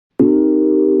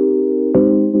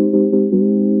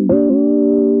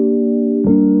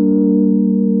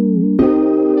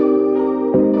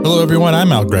Hello, everyone.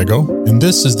 I'm Al Grego, and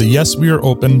this is the Yes, We Are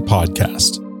Open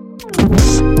podcast.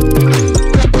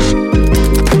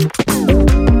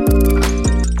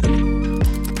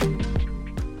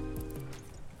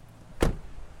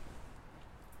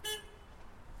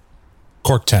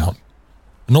 Corktown,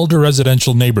 an older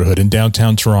residential neighborhood in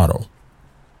downtown Toronto.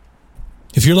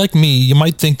 If you're like me, you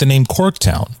might think the name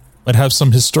Corktown might have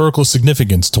some historical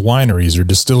significance to wineries or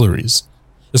distilleries,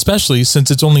 especially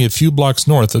since it's only a few blocks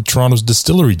north of Toronto's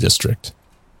Distillery District.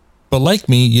 But like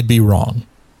me, you'd be wrong.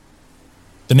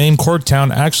 The name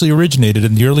Corktown actually originated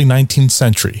in the early 19th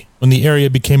century, when the area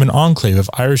became an enclave of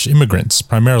Irish immigrants,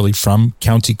 primarily from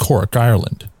County Cork,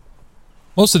 Ireland.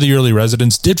 Most of the early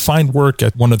residents did find work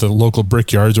at one of the local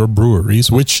brickyards or breweries,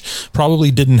 which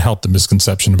probably didn't help the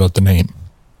misconception about the name.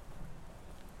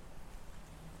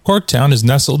 Corktown is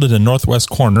nestled in the northwest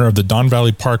corner of the Don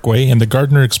Valley Parkway and the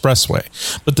Gardiner Expressway,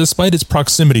 but despite its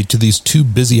proximity to these two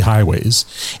busy highways,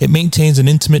 it maintains an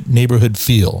intimate neighborhood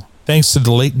feel, thanks to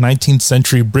the late 19th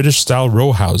century British-style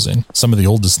row housing, some of the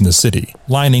oldest in the city,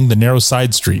 lining the narrow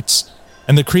side streets,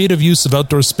 and the creative use of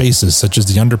outdoor spaces such as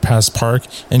the Underpass Park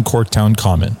and Corktown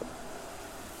Common.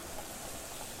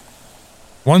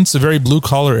 Once a very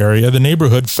blue-collar area, the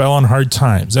neighborhood fell on hard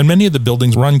times, and many of the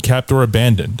buildings were unkept or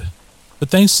abandoned. But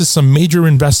thanks to some major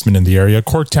investment in the area,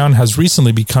 Corktown has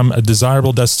recently become a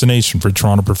desirable destination for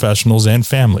Toronto professionals and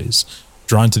families,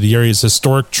 drawn to the area's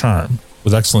historic charm,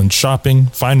 with excellent shopping,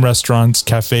 fine restaurants,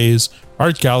 cafes,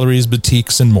 art galleries,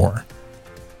 boutiques, and more.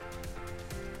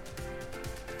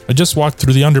 I just walked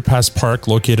through the Underpass Park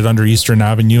located under Eastern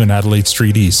Avenue and Adelaide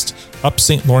Street East, up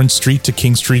St. Lawrence Street to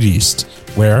King Street East,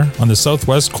 where, on the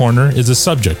southwest corner, is the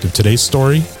subject of today's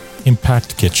story,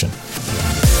 Impact Kitchen.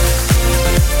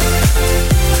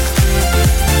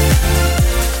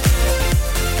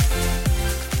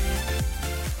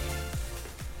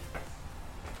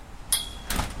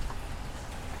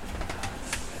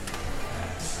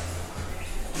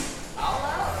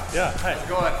 Yeah, hi. How's it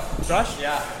going? Josh?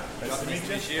 Yeah. Nice to meet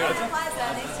you. Liza,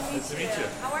 nice to meet you.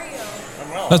 How are you? I'm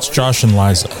well. That's Josh and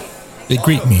Liza. They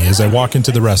greet me as I walk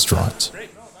into the restaurant.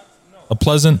 A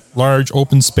pleasant, large,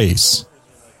 open space.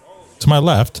 To my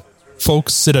left,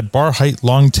 folks sit at bar-height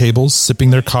long tables,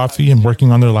 sipping their coffee and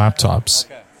working on their laptops.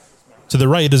 To the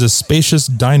right is a spacious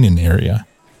dining area.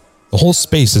 The whole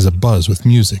space is abuzz with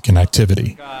music and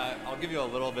activity. I'll give you a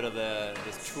little bit of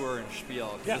this tour and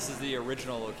spiel. Yeah. This is the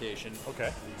original location.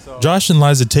 Okay. So Josh and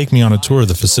Liza take me on a tour of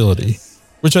the facility,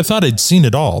 which I thought I'd seen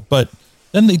it all, but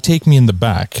then they take me in the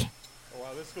back. Oh, wow,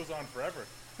 this goes on forever.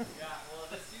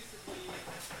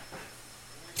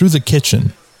 Through the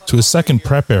kitchen to a second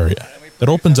prep area that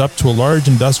opens up to a large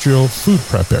industrial food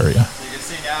prep area. So you can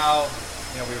see now,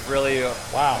 we've really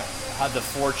had the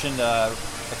fortune to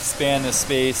expand this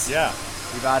space. Yeah.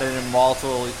 We've added in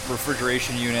multiple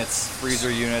refrigeration units, freezer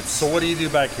units. So what do you do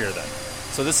back here then?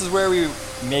 So this is where we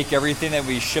make everything that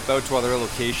we ship out to other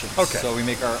locations. Okay. So we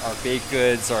make our baked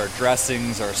goods, our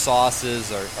dressings, our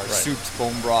sauces, our soups,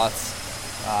 bone broths.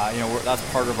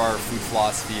 That's part of our food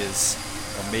philosophy is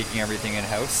making everything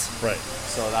in-house. Right.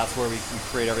 So that's where we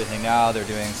create everything now. They're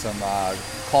doing some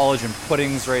collagen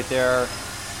puddings right there.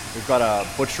 We've got a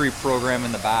butchery program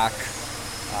in the back.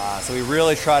 So we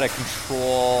really try to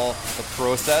control the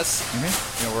process.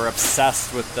 Mm-hmm. We're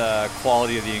obsessed with the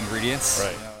quality of the ingredients.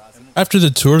 Right. After the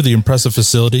tour of the impressive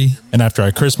facility, and after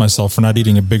I curse myself for not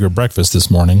eating a bigger breakfast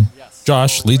this morning,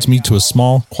 Josh leads me to a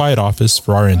small, quiet office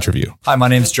for our interview. Hi, my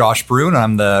name's Josh Brune.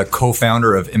 I'm the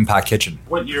co-founder of Impact Kitchen.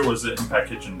 What year was the Impact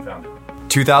Kitchen founded?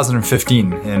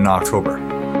 2015 in October.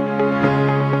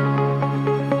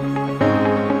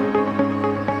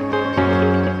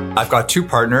 I've got two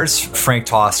partners, Frank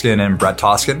Toscan and Brett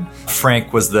Toscan.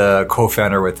 Frank was the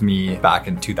co-founder with me back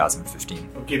in 2015.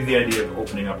 What gave you the idea of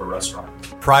opening up a restaurant?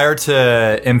 Prior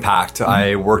to Impact,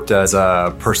 I worked as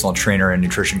a personal trainer and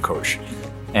nutrition coach.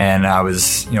 And I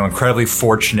was, incredibly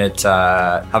fortunate to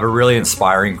have a really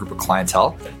inspiring group of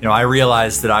clientele. I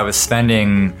realized that I was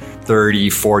spending 30,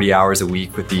 40 hours a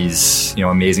week with these,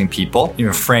 amazing people.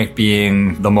 Frank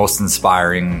being the most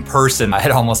inspiring person I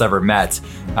had almost ever met.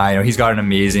 He's got an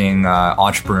amazing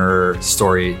entrepreneur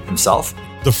story himself.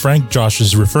 The Frank Josh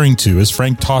is referring to is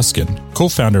Frank Toscan,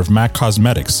 co-founder of MAC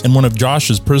Cosmetics and one of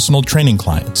Josh's personal training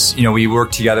clients. We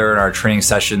worked together in our training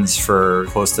sessions for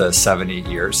close to 7-8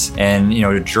 years. And,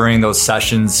 during those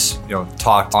sessions,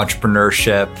 talked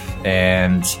entrepreneurship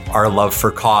and our love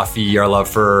for coffee, our love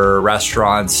for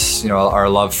restaurants, our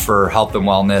love for health and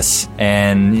wellness.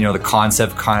 And, the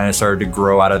concept kind of started to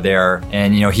grow out of there.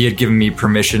 And, he had given me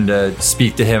permission to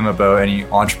speak to him about any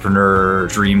entrepreneur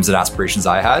dreams and aspirations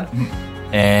I had.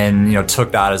 and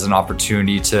took that as an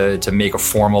opportunity to make a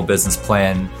formal business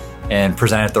plan and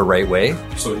present it the right way.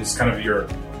 So he's kind of your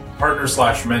partner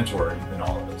 / mentor in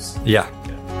all of this. Yeah.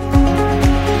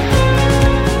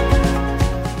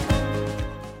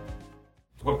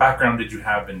 What background did you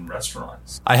have in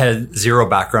restaurants? I had zero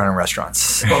background in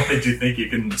restaurants. What made you think you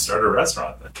can start a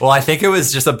restaurant then? Well, I think it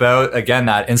was just about, again,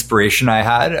 that inspiration I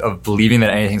had of believing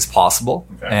that anything's possible.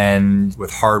 Okay. And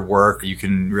with hard work, you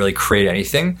can really create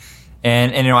anything.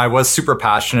 And I was super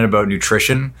passionate about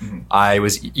nutrition. Mm-hmm. I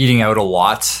was eating out a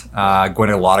lot, going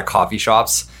to a lot of coffee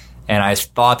shops. And I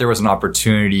thought there was an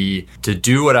opportunity to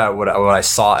do what I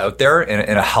saw out there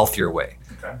in a healthier way.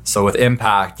 Okay. So with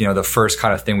Impact, the first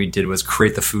kind of thing we did was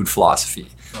create the food philosophy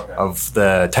of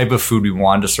the type of food we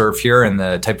wanted to serve here and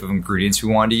the type of ingredients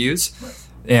we wanted to use.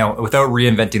 Right. Without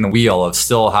reinventing the wheel of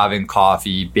still having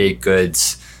coffee, baked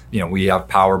goods. We have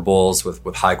power bowls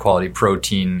with high quality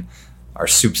protein, our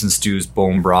soups and stews,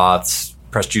 bone broths,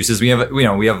 pressed juices. We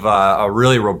have a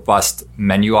really robust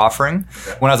menu offering.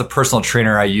 Okay. When I was a personal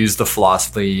trainer, I used the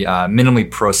philosophy minimally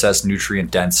processed,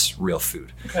 nutrient dense, real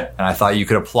food. Okay. And I thought you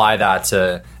could apply that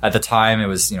to, at the time it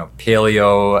was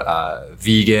paleo,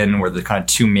 vegan were the kind of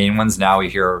two main ones. Now we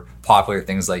hear popular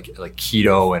things like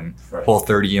keto and Right.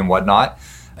 Whole30 and whatnot.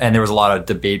 And there was a lot of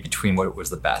debate between what was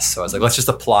the best. So I was like, let's just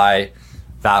apply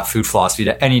that food philosophy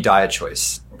to any diet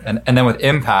choice. Okay. And then with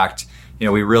Impact,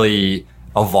 we really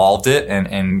evolved it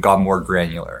and got more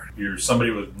granular. You're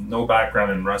somebody with no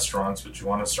background in restaurants, but you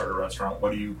want to start a restaurant.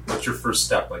 What's your first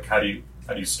step? Like, how do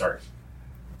you start?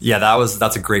 Yeah,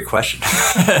 that's a great question.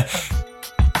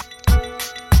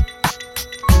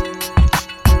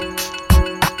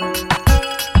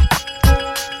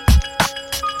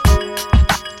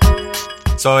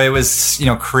 So it was,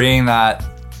 creating that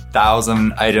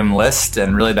 1,000-item list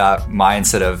and really that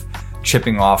mindset of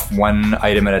chipping off one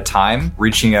item at a time,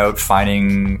 reaching out,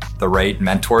 finding the right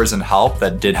mentors and help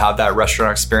that did have that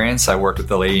restaurant experience. I worked with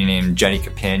a lady named Jenny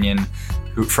Companion,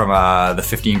 who from the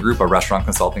 15 Group, a restaurant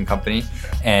consulting company.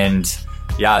 And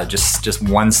yeah, just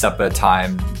one step at a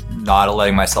time, not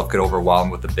letting myself get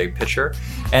overwhelmed with the big picture.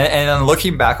 And then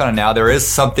looking back on it now, there is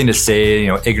something to say,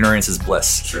 ignorance is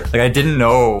bliss. Sure. Like I didn't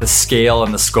know the scale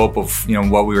and the scope of,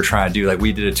 what we were trying to do. Like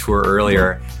we did a tour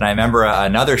earlier and I remember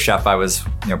another chef I was,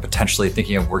 potentially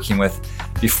thinking of working with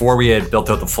before we had built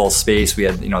out the full space. We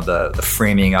had, the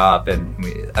framing up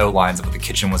and outlines of what the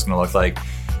kitchen was going to look like.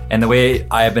 And the way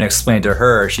I had been explained to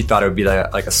her, she thought it would be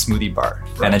like a smoothie bar.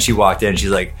 Right. And then she walked in and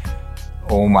she's like,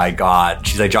 oh my God.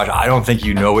 She's like, Josh, I don't think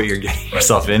you know what you're getting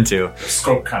yourself into. The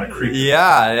scope kind of creepy.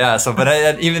 Yeah. So,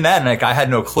 but even then, I had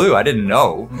no clue. I didn't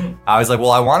know. Mm-hmm. I was like,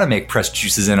 well, I want to make pressed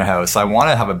juices in a house. I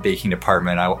want to have a baking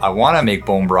department. I want to make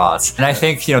bone broths. And I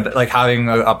think, like having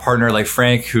a partner like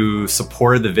Frank who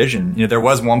supported the vision. There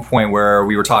was one point where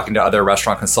we were talking to other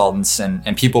restaurant consultants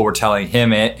and people were telling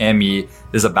him and me,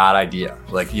 this is a bad idea.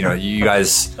 Like, you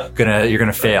guys you're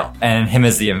gonna fail. And him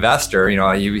as the investor,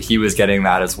 he was getting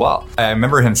that as well. I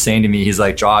remember him saying to me, he's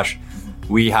like, Josh,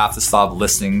 we have to stop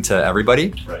listening to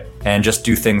everybody right. and just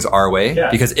do things our way. Yeah.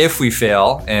 Because if we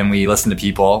fail and we listen to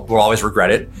people, we'll always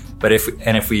regret it. But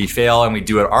if we fail and we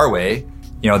do it our way,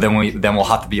 then we'll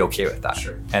have to be okay with that.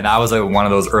 Sure. And that was like one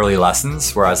of those early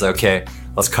lessons where I was like, okay,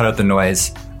 let's cut out the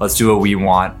noise. Let's do what we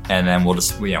want. And then we'll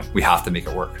just, we have to make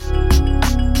it work.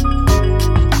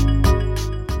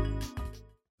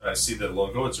 I see the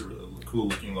logo. It's a really cool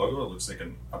looking logo. It looks like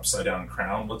an upside down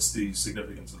crown. What's the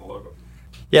significance of the logo?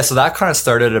 Yeah, so that kind of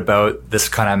started about this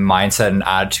kind of mindset and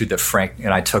attitude that Frank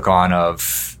and I took on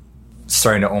of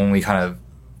starting to only kind of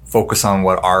focus on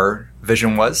what our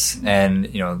vision was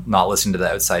and, not listening to the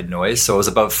outside noise. So it was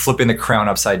about flipping the crown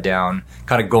upside down,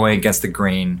 kind of going against the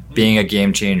grain, being a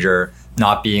game changer,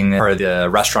 not being part of the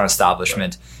restaurant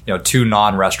establishment, two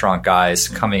non-restaurant guys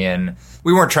coming in.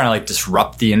 We weren't trying to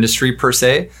disrupt the industry per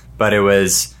se, but it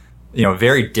was,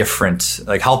 very different.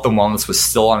 Like health and wellness was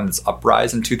still on its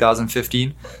uprise in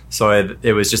 2015. So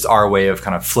it was just our way of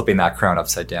kind of flipping that crown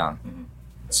upside down. Mm-hmm.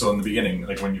 So in the beginning,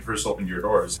 like when you first opened your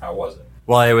doors, how was it?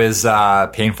 Well, it was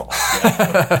painful.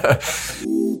 Yeah.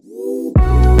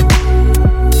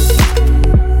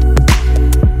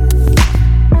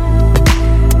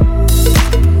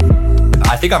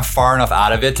 I think I'm far enough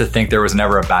out of it to think there was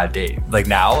never a bad day. Like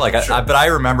now, sure. But I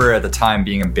remember at the time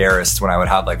being embarrassed when I would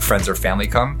have friends or family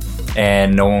come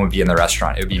and no one would be in the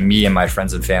restaurant. It would be me and my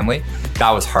friends and family. That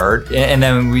was hard. And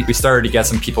then we started to get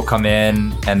some people come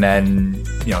in and then,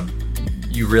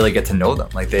 you really get to know them.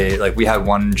 We had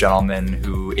one gentleman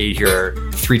who ate here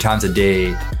 3 times a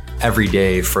day, every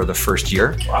day for the first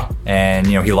year. Wow. And,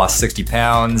 he lost 60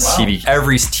 pounds. Wow.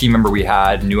 Every team member we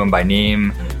had knew him by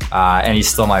name. And he's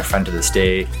still my friend to this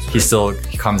day.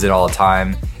 He comes in all the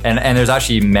time. And there's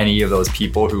actually many of those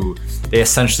people who they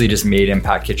essentially just made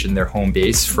Impact Kitchen their home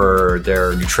base for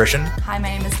their nutrition. Hi,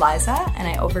 my name is Liza, and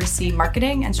I oversee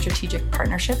marketing and strategic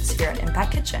partnerships here at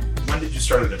Impact Kitchen. When did you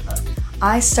start at Impact?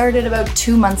 I started about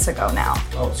 2 months ago now.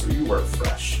 Oh, so you were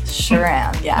fresh. Sure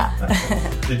am, yeah.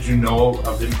 Did you know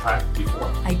of Impact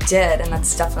before? I did, and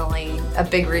that's definitely a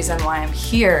big reason why I'm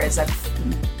here is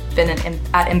I've been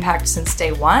at Impact since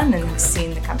day one and have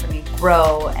seen the company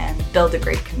grow and build a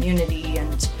great community.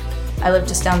 And I live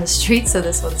just down the street, so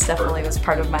this was definitely was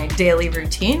part of my daily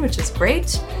routine, which is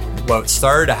great. What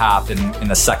started to happen in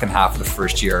the second half of the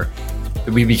first year,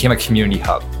 we became a community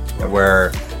hub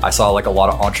where I saw like a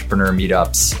lot of entrepreneur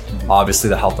meetups. Obviously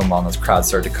the health and wellness crowd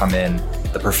started to come in,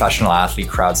 the professional athlete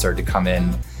crowd started to come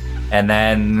in. And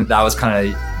then that was kind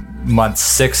of months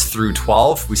 6 through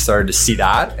 12, we started to see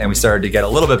that and we started to get a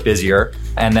little bit busier.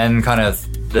 And then kind of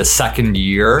the second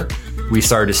year, we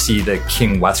started to see the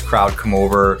King West crowd come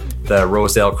over, the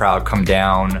Rosedale crowd come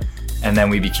down, and then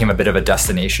we became a bit of a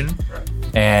destination.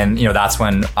 And that's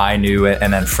when I knew it,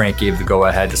 and then Frank gave the go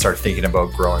ahead to start thinking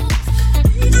about growing.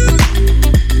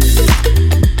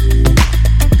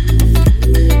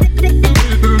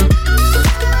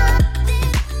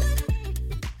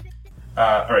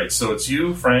 All right, so it's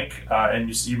you, Frank, and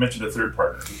you mentioned a third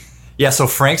partner. Yeah, so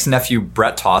Frank's nephew,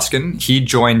 Brett Toscan, he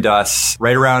joined us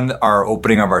right around our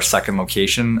opening of our second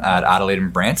location at Adelaide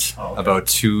and Brant, about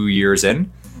 2 years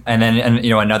in. And then,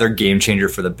 another game changer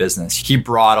for the business. He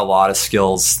brought a lot of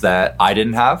skills that I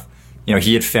didn't have.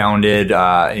 He had founded,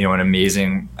 an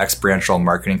amazing experiential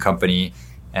marketing company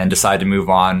and decided to move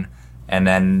on. And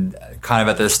then kind of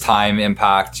at this time,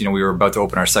 Impact, we were about to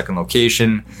open our second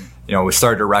location. We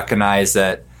started to recognize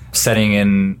that setting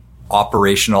in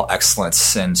operational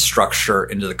excellence and structure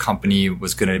into the company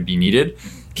was going to be needed.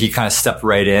 He kind of stepped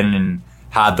right in and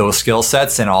had those skill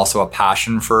sets and also a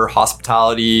passion for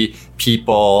hospitality,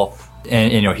 people,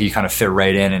 and he kind of fit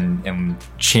right in and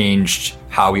changed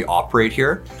how we operate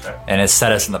here. Okay. And has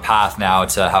set us in the path now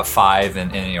to have 5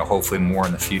 and hopefully more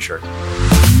in the future.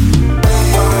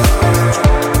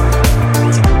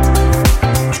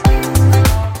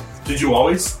 Did you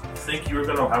always think you were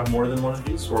going to have more than one of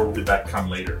these, or did that come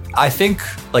later? I think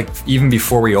even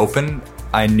before we opened,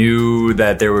 I knew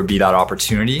that there would be that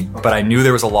opportunity, but I knew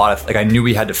there was a lot of, I knew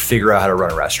we had to figure out how to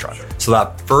run a restaurant. Sure. So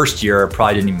that first year, I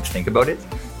probably didn't even think about it,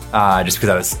 just because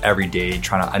I was every day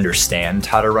trying to understand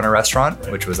how to run a restaurant,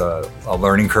 right, which was a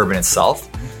learning curve in itself.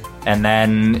 And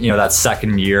then, that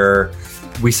second year,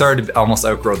 we started to almost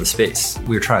outgrow the space.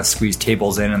 We were trying to squeeze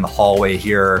tables in the hallway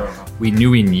here. We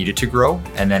knew we needed to grow,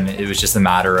 and then it was just a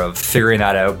matter of figuring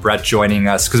that out. Brett joining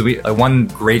us, because one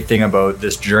great thing about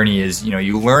this journey is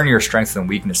you learn your strengths and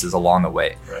weaknesses along the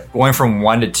way. Right. Going from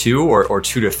 1 to 2 or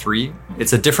 2 to 3,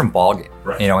 it's a different ballgame.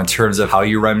 Right. In terms of how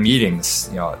you run meetings,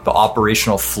 the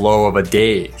operational flow of a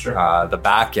day, sure, the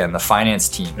back end, the finance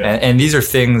team, yeah, and these are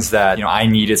things that I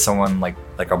needed someone like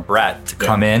a Brett to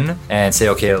come in and say,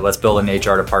 okay, let's build an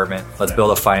HR department, let's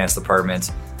build a finance department.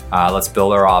 Let's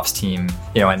build our ops team,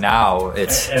 and now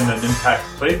it's... And an Impact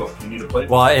playbook. You need a playbook.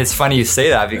 Well, it's funny you say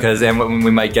that because, and we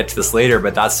might get to this later,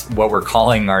 but that's what we're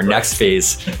calling our next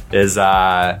phase is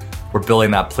we're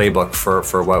building that playbook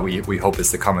for what we hope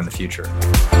is to come in the future.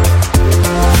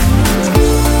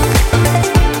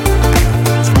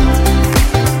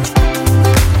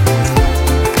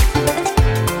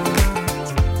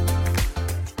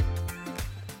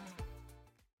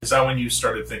 Is that when you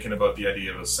started thinking about the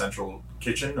idea of a central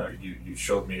kitchen? You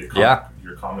showed me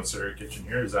your commissary kitchen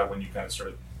here. Is that when you kind of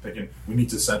started thinking we need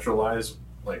to centralize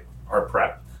our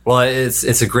prep? Well,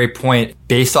 it's a great point.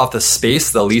 Based off the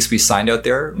space, the lease we signed out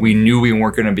there, we knew we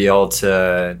weren't going to be able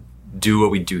to do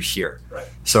what we do here. Right.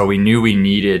 So we knew we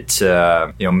needed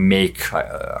to make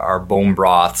our bone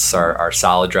broths, our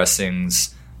salad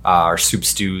dressings, our soup,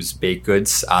 stews, baked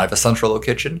goods out of a central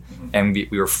kitchen. Mm-hmm. And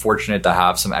we were fortunate to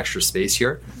have some extra space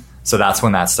here. So that's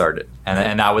when that started.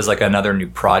 And that was another new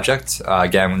project.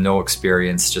 Again, with no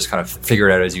experience, just kind of figure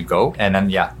it out as you go. And then,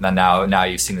 now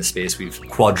you've seen the space. We've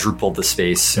quadrupled the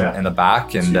space in the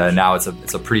back. And now it's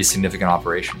a pretty significant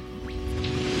operation.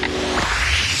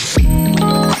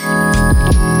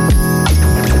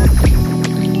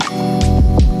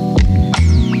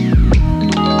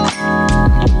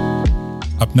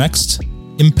 Up next,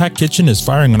 Impact Kitchen is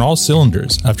firing on all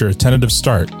cylinders after a tentative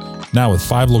start, now with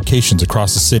 5 locations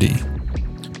across the city.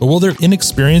 But will their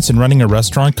inexperience in running a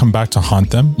restaurant come back to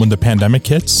haunt them when the pandemic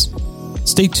hits?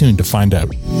 Stay tuned to find out.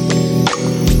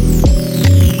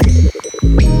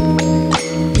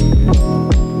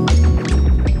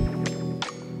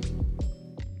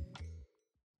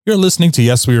 You're listening to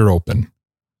Yes, We Are Open.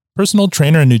 Personal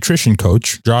trainer and nutrition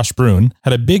coach Josh Brune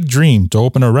had a big dream to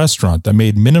open a restaurant that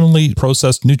made minimally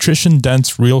processed,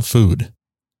 nutrition-dense real food.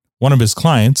 One of his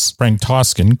clients, Frank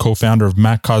Toscan, co-founder of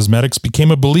MAC Cosmetics, became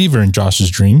a believer in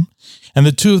Josh's dream, and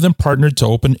the two of them partnered to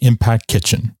open Impact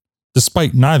Kitchen,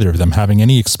 despite neither of them having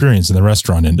any experience in the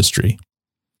restaurant industry.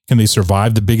 Can they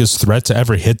survive the biggest threat to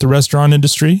ever hit the restaurant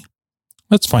industry?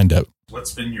 Let's find out.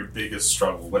 What's been your biggest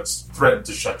struggle? What's threatened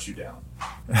to shut you down?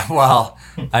 Well,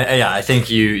 I think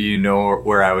you know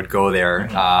where I would go there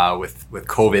with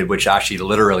COVID, which actually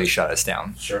literally shut us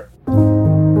down. Sure.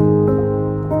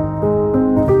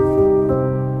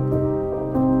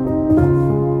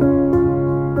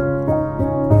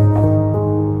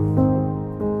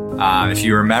 If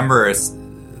you remember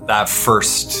that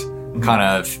first kind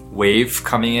of wave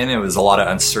coming in, it was a lot of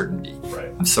uncertainty.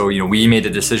 Right. So, we made the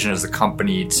decision as a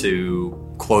company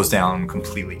to close down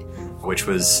completely, which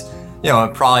was,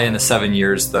 probably in the 7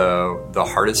 years, the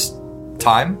hardest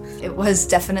time. It was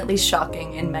definitely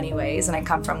shocking in many ways. And I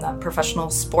come from the professional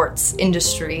sports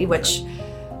industry, which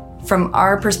from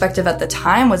our perspective at the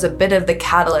time was a bit of the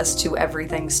catalyst to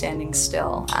everything standing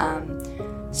still.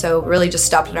 So really just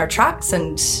stopped in our tracks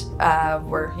and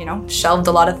we're, shelved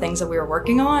a lot of things that we were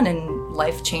working on, and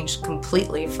life changed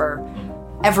completely for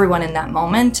everyone in that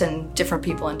moment and different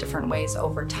people in different ways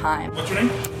over time. What's your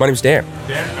name? My name's Dan.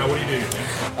 Dan, what do you do?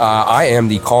 Dan? I am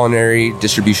the culinary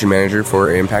distribution manager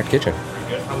for Impact Kitchen.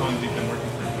 Very good. How long have you been working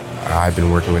for? I've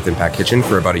been working with Impact Kitchen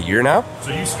for about a year now.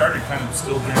 So you started kind of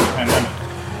still during the pandemic?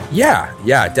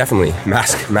 Yeah, definitely.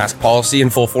 Mask policy in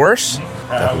full force.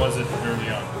 How was it early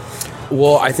on?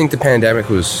 Well, I think the pandemic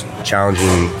was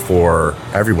challenging for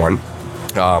everyone.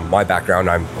 My background,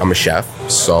 I'm a chef,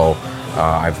 so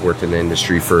I've worked in the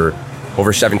industry for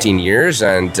over 17 years,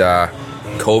 and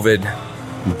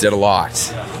COVID did a lot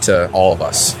to all of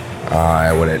us.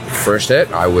 When it first hit,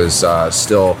 I was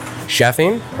still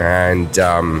chefing, and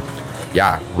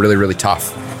really, really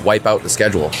tough. Wipe out the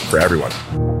schedule for everyone.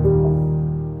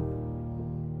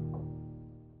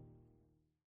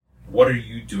 What are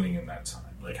you doing in that time?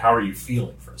 Like, how are you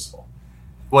feeling, first of all?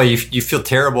 Well, you feel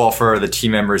terrible for the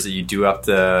team members that you do have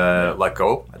to let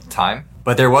go at the time.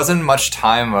 But there wasn't much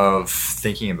time of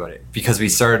thinking about it because we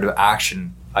started to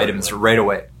action items right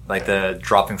away, like the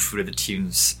dropping food at the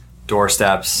team's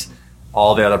doorsteps,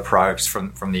 all the other products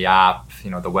from the app, the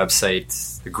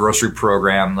website, the grocery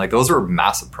program. Like, those were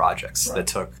massive projects that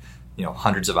took,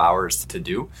 hundreds of hours to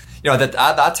do. At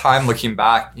that time, looking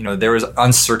back, there was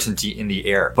uncertainty in the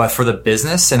air. But for the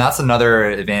business, and that's another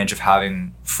advantage of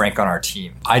having Frank on our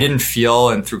team, I didn't feel,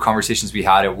 and through conversations we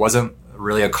had, it wasn't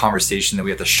really a conversation that we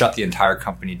have to shut the entire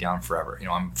company down forever.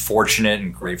 I'm fortunate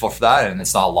and grateful for that, and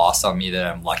it's not lost on me that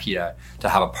I'm lucky to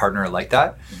have a partner like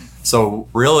that. So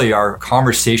really our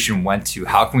conversation went to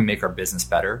how can we make our business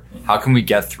better? How can we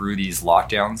get through these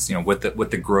lockdowns, with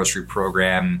the grocery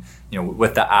program,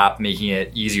 with the app, making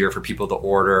it easier for people to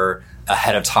order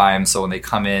ahead of time. So when they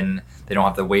come in, they don't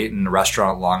have to wait in the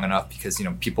restaurant long enough because,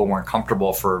 people weren't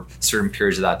comfortable for certain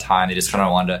periods of that time. They just kind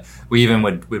of wanted to, we even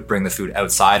would bring the food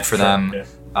outside for them.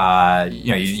 Yeah.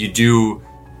 You do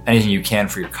anything you can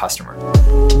for your customer.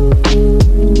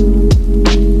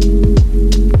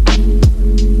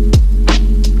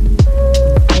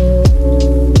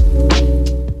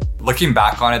 Looking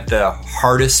back on it, the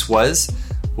hardest was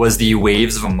the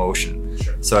waves of emotion.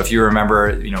 Sure. So if you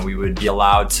remember, we would be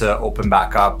allowed to open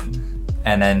back up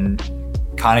and then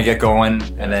kind of get going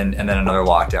and then another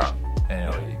lockdown.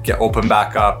 And, get open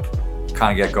back up,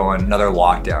 kind of get going, another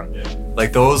lockdown. Yeah.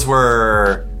 Like that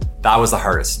was the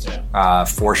hardest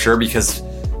for sure, because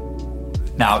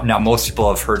now most people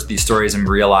have heard these stories and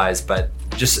realized, but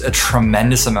just a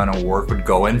tremendous amount of work would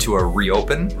go into a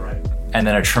reopen. Right. And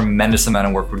then a tremendous amount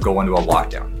of work would go into a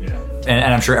lockdown. Yeah.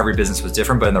 And I'm sure every business was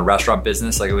different, but in the restaurant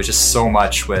business, it was just so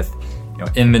much with,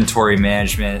 inventory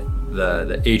management,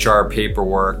 the HR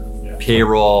paperwork,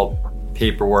 payroll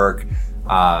paperwork,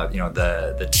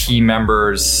 the team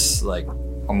members,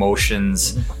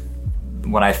 emotions.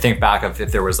 When I think back of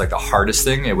if there was the hardest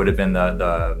thing, it would have been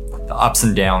the ups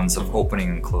and downs of opening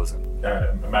and closing.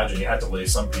 Imagine you had to lay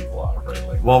some people off,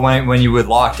 right? Well, when you would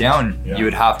lock down, you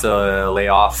would have to lay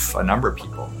off a number of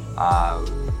people,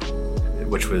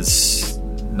 which was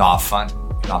not fun.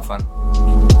 Not fun.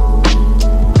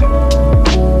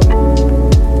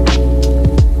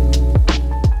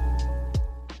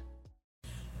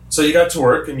 So you got to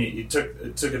work and you took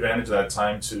advantage of that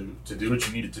time to do what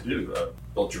you needed to do.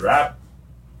 Build your app.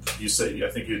 I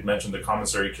think you had mentioned the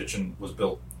commissary kitchen was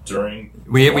built during.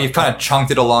 We've kind of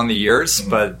chunked it along the years,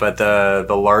 but the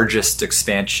largest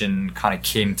expansion kind of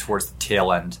came towards the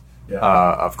tail end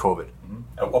of COVID. Mm-hmm.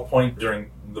 At what point during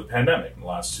the pandemic in the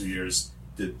last 2 years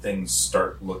did things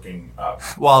start looking up?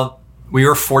 Well, we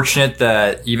were fortunate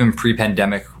that even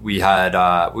pre-pandemic, we had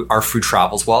our food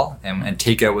travels well, and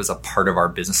takeout was a part of our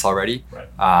business already. Right.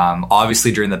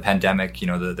 Obviously, during the pandemic,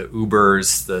 the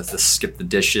Ubers, the Skip the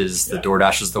Dishes, the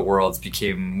DoorDashes of the world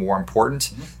became more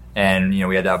important, and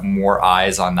we had to have more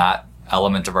eyes on that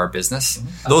element of our business.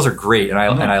 Those are great, and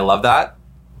I love that.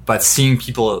 But seeing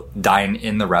people dine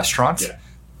in the restaurant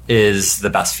is the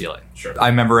best feeling. Sure. I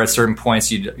remember at certain points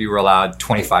you were allowed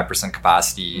 25%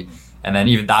 capacity. And then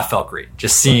even that felt great.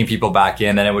 Just seeing people back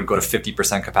in, then it would go to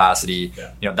 50% capacity.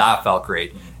 Yeah. That felt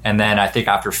great. And then I think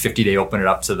after 50, they opened it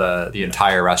up to the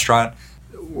entire restaurant.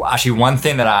 Actually, one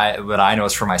thing that I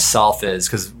noticed for myself is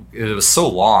because it was so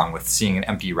long with seeing an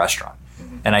empty restaurant,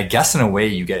 and I guess in a way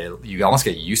you almost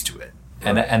get used to it.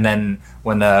 And then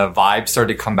when the vibe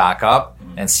started to come back up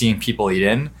and seeing people eat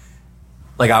in,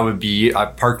 like I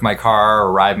parked my car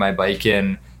or ride my bike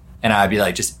in, and I'd be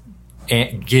like just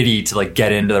giddy to like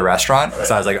get into the restaurant.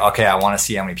 So I was like, okay, I want to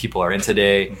see how many people are in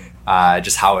today,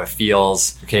 just how it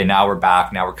feels. Okay, now we're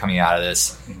back. Now we're coming out of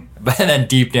this. But then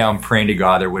deep down, praying to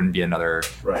God there wouldn't be another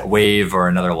wave or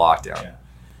another lockdown.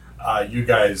 Yeah. You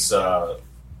guys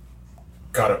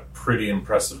got a pretty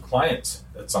impressive client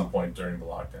at some point during the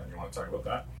lockdown. You want to talk about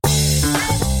that?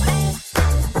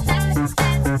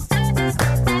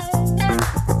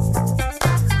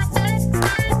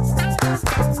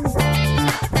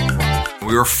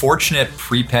 We were fortunate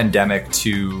pre-pandemic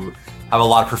to have a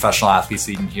lot of professional athletes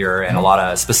eating here and a lot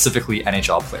of specifically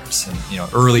NHL players. And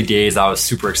early days, that was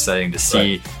super exciting to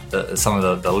see some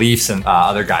of the Leafs and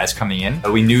other guys coming in.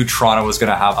 We knew Toronto was going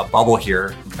to have a bubble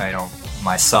here.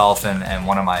 Myself and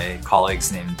one of my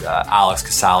colleagues named Alex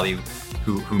Casali,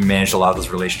 who managed a lot of those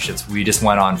relationships. We just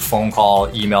went on phone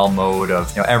call, email mode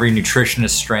of every nutritionist,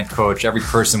 strength coach, every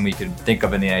person we could think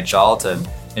of in the NHL to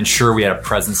ensure we had a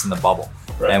presence in the bubble.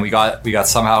 Right. And we got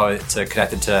somehow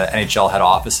connected to NHL head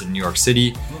office in New York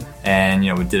City, and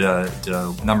we did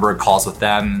a number of calls with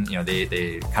them.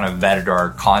 They kind of vetted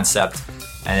our concept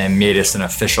and then made us an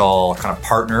official kind of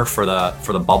partner for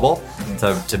the bubble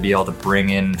to be able to bring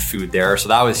in food there. So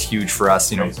that was huge for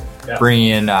us. Bringing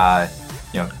in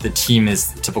the team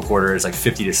is typical order is like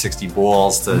 50 to 60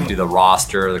 bowls to do the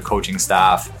roster, the coaching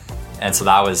staff. And so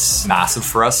that was massive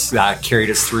for us. That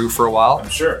carried us through for a while. I'm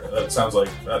sure. That sounds like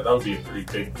that would be a pretty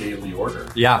big daily order.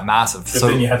 Yeah, massive. So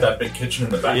then you had that big kitchen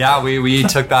in the back. Yeah, we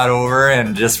took that over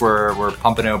and just we're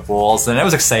pumping out bowls. And it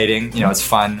was exciting. It's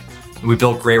fun. We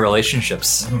built great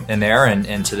relationships in there.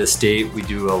 And to this date, we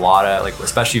do a lot of,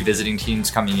 especially visiting teams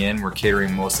coming in. We're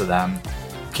catering most of them,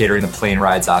 catering the plane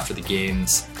rides after the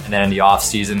games. And then in the off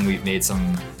season, we've made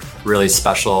some really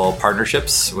special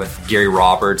partnerships with Gary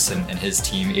Roberts and his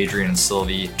team, Adrian and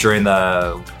Sylvie. During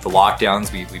the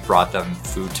lockdowns, we brought them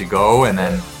food to go, and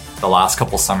then the last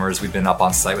couple summers we've been up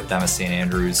on site with them at St.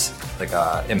 Andrews, like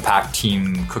a impact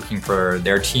team cooking for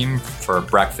their team for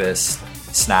breakfast,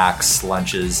 snacks,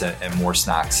 lunches, and more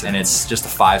snacks. And it's just a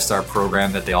 5-star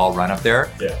program that they all run up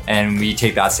there. Yeah. And we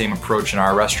take that same approach in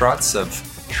our restaurants of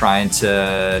trying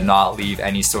to not leave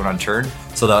any stone unturned.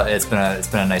 So that it's been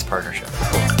a nice partnership.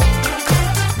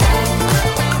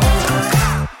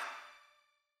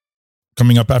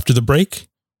 Coming up after the break,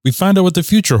 we find out what the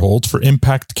future holds for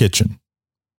Impact Kitchen.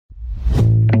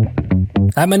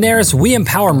 At Moneris, we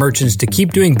empower merchants to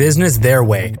keep doing business their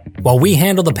way, while we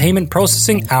handle the payment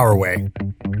processing our way.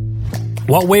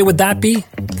 What way would that be?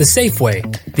 The safe way,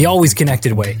 the always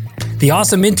connected way, the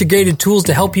awesome integrated tools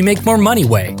to help you make more money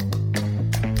way.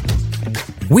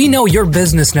 We know your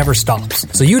business never stops,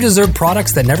 so you deserve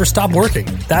products that never stop working.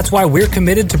 That's why we're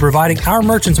committed to providing our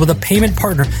merchants with a payment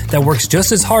partner that works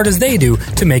just as hard as they do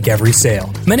to make every sale.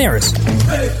 Moneris,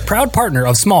 proud partner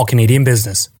of small Canadian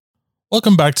business.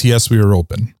 Welcome back to Yes, We Are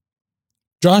Open.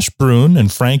 Josh Brune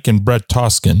and Frank and Brett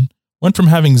Toscan went from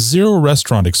having 0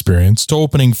 restaurant experience to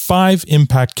opening 5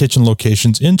 Impact Kitchen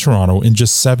locations in Toronto in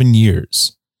just 7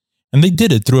 years. And they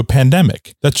did it through a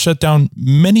pandemic that shut down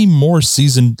many more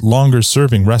seasoned,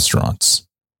 longer-serving restaurants.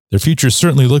 Their future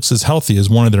certainly looks as healthy as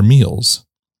one of their meals.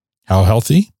 How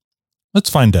healthy? Let's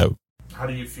find out. How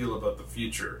do you feel about the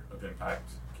future of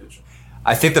Impact Kitchen?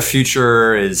 I think the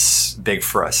future is big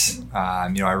for us. I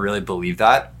really believe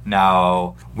that.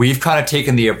 Now, we've kind of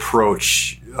taken the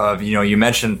approach of, you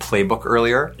mentioned playbook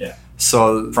earlier. Yeah.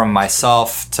 So from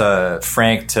myself to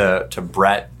Frank to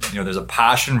Brett, there's a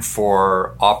passion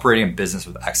for operating a business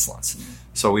with excellence.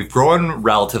 So we've grown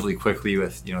relatively quickly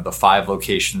with, the 5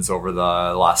 locations over the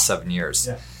last 7 years.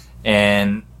 Yeah.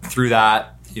 And through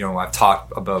that, I've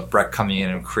talked about Brett coming in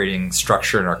and creating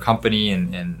structure in our company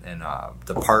and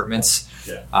departments.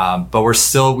 Yeah. But we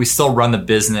still run the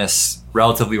business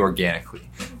relatively organically.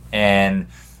 And,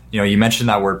 you mentioned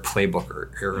that word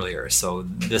playbook earlier. So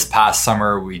this past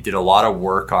summer, we did a lot of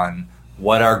work on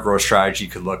what our growth strategy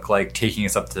could look like, taking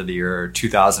us up to the year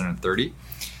 2030.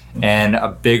 And a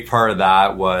big part of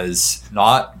that was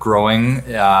not growing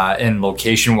in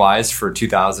location-wise for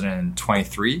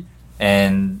 2023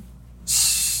 and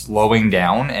slowing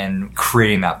down and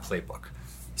creating that playbook.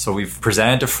 So we've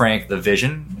presented to Frank the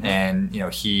vision, and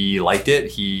he liked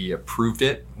it, he approved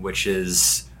it, which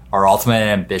is our ultimate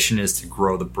ambition is to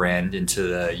grow the brand into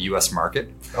the US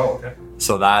market. Oh, okay.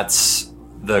 So that's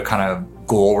the kind of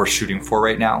goal we're shooting for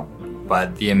right now.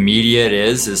 But the immediate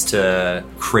is to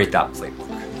create that playbook.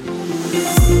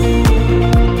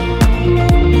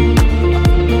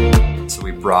 So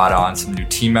we brought on some new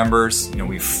team members.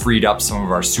 We freed up some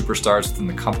of our superstars within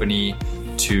the company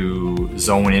to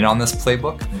zone in on this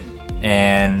playbook.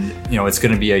 And, it's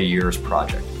going to be a year's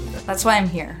project. That's why I'm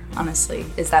here, honestly,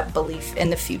 is that belief in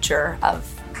the future of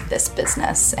this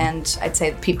business. And I'd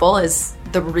say people is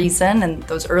the reason, and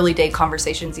those early day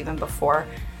conversations even before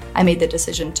I made the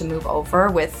decision to move over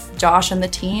with Josh and the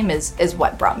team is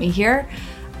what brought me here.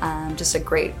 Just a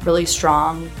great, really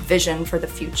strong vision for the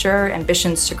future,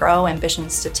 ambitions to grow,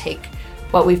 ambitions to take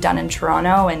what we've done in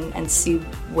Toronto and see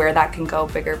where that can go,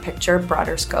 bigger picture,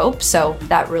 broader scope. So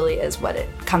that really is what it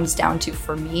comes down to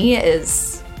for me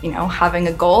is, having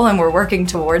a goal and we're working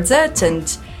towards it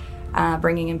and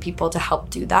bringing in people to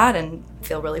help do that, and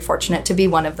feel really fortunate to be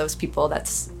one of those people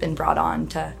that's been brought on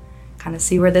to kind of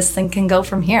see where this thing can go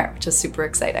from here, which is super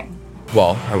exciting.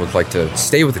 Well, I would like to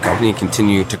stay with the company and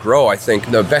continue to grow. I think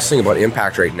the best thing about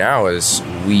Impact right now is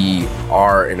we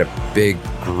are in a big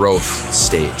growth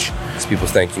stage. As people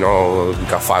think, we've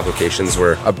got 5 locations,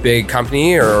 we're a big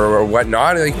company or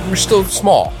whatnot. We're still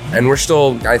small, and we're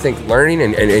still, I think, learning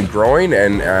and growing.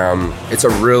 And it's a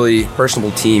really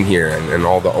personable team here, and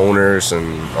all the owners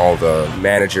and all the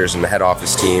managers and the head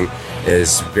office team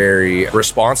is very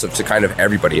responsive to kind of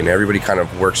everybody, and everybody kind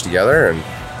of works together. And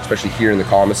especially here in the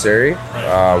commissary,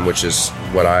 which is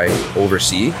what I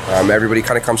oversee, everybody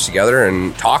kind of comes together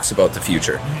and talks about the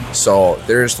future. So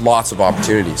there's lots of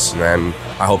opportunities, and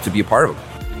I hope to be a part of them.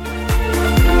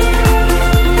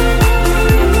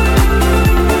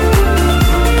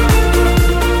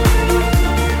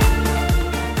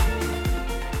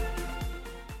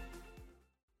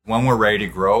 When we're ready to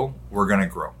grow, we're going to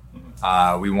grow.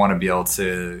 We want to be able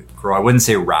to grow, I wouldn't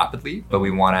say rapidly, but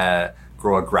we want to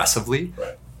grow aggressively.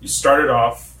 Right. You started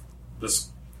off this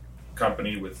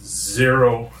company with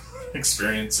 0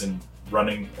 experience in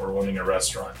running or owning a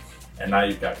restaurant, and now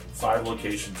you've got 5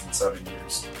 locations in 7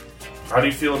 years. How do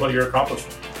you feel about your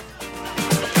accomplishment?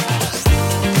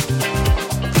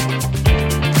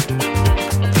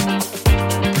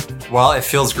 Well, it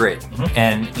feels great. Mm-hmm.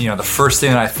 And, the first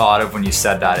thing that I thought of when you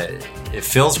said that, it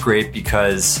feels great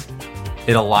because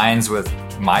it aligns with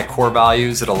my core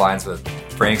values, it aligns with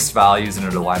Frank's values, and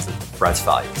it aligns with Brett's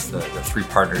values, the 3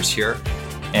 partners here.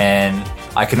 And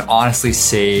I can honestly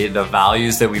say the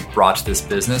values that we've brought to this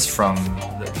business from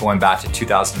going back to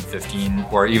 2015,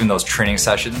 or even those training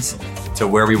sessions, to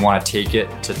where we want to take it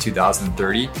to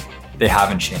 2030, they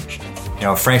haven't changed.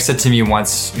 Frank said to me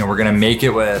once, we're going to make it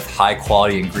with high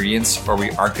quality ingredients, or we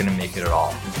aren't going to make it at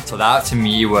all. So that to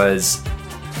me was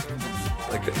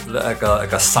like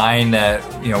a sign that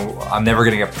I'm never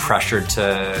going to get pressured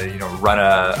to run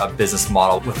a business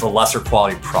model with a lesser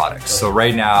quality product. So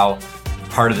right now,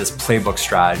 part of this playbook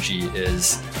strategy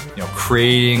is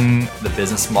creating the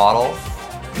business model,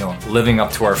 living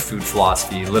up to our food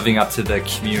philosophy, living up to the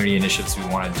community initiatives we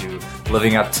want to do,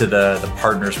 living up to the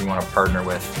partners we want to partner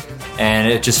with,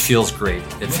 and it just feels great.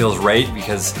 It feels right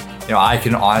because I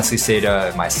can honestly say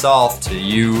to myself, to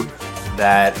you,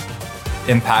 that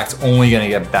Impact's only going to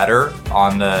get better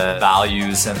on the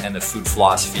values and the food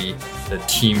philosophy, the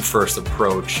team first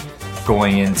approach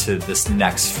going into this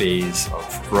next phase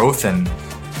of growth, and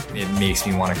it makes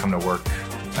me want to come to work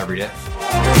every day.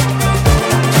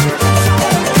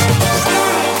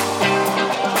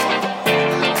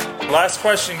 Last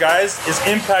question, guys. Is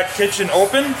Impact Kitchen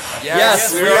open?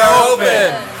 Yes, we are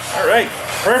open. All right,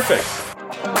 perfect.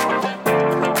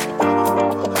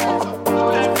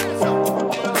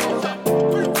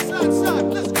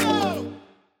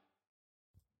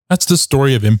 That's the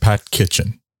story of Impact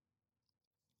Kitchen.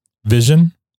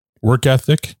 Vision, work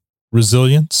ethic,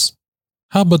 resilience.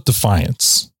 How about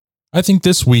defiance? I think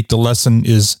this week the lesson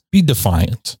is be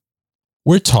defiant.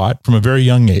 We're taught from a very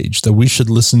young age that we should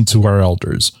listen to our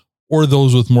elders, or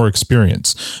those with more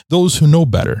experience, those who know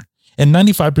better, And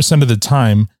 95% of the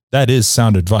time, that is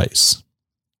sound advice.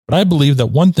 But I believe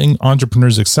that one thing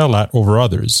entrepreneurs excel at over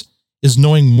others is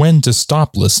knowing when to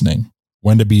stop listening,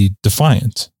 when to be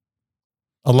defiant.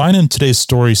 A line in today's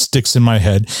story sticks in my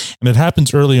head, and it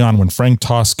happens early on when Frank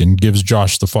Toscan gives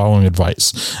Josh the following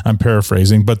advice. I'm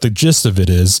paraphrasing, but the gist of it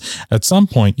is, at some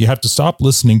point, you have to stop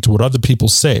listening to what other people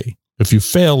say. If you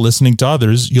fail listening to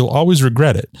others, you'll always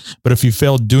regret it. But if you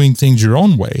fail doing things your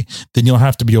own way, then you'll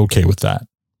have to be okay with that.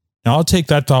 Now, I'll take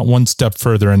that thought one step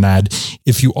further and add,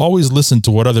 if you always listen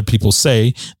to what other people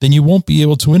say, then you won't be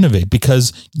able to innovate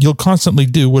because you'll constantly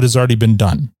do what has already been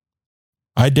done.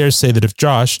 I dare say that if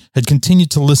Josh had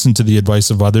continued to listen to the advice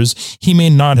of others, he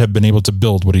may not have been able to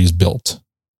build what he's built.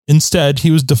 Instead, he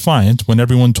was defiant when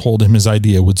everyone told him his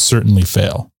idea would certainly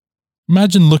fail.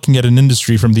 Imagine looking at an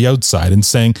industry from the outside and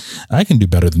saying, I can do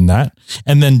better than that,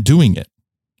 and then doing it.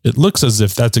 It looks as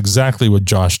if that's exactly what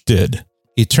Josh did.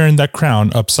 He turned that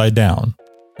crown upside down.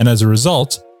 And as a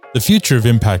result, the future of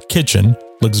Impact Kitchen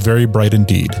looks very bright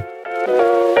indeed.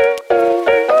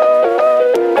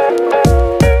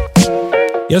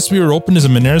 Yes, We Were Open is a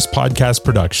Moneris podcast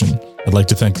production. I'd like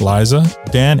to thank Liza,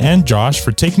 Dan, and Josh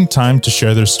for taking time to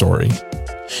share their story.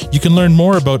 You can learn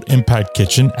more about Impact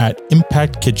Kitchen at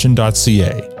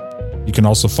impactkitchen.ca. You can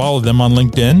also follow them on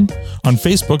LinkedIn. On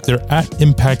Facebook, they're at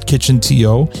Impact Kitchen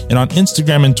TO, and on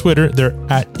Instagram and Twitter, they're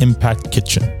at Impact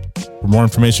Kitchen. For more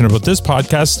information about this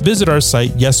podcast, visit our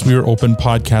site,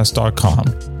 yesweareopenpodcast.com.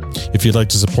 If you'd like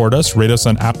to support us, rate us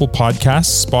on Apple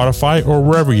Podcasts, Spotify, or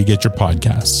wherever you get your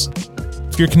podcasts.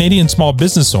 If you're a Canadian small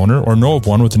business owner or know of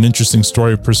one with an interesting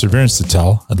story of perseverance to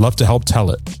tell, I'd love to help tell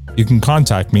it. You can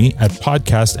contact me at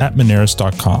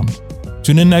podcast@moneris.com.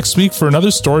 Tune in next week for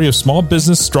another story of small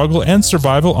business struggle and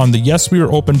survival on the Yes, We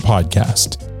Are Open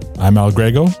podcast. I'm Al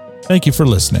Grego. Thank you for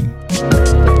listening.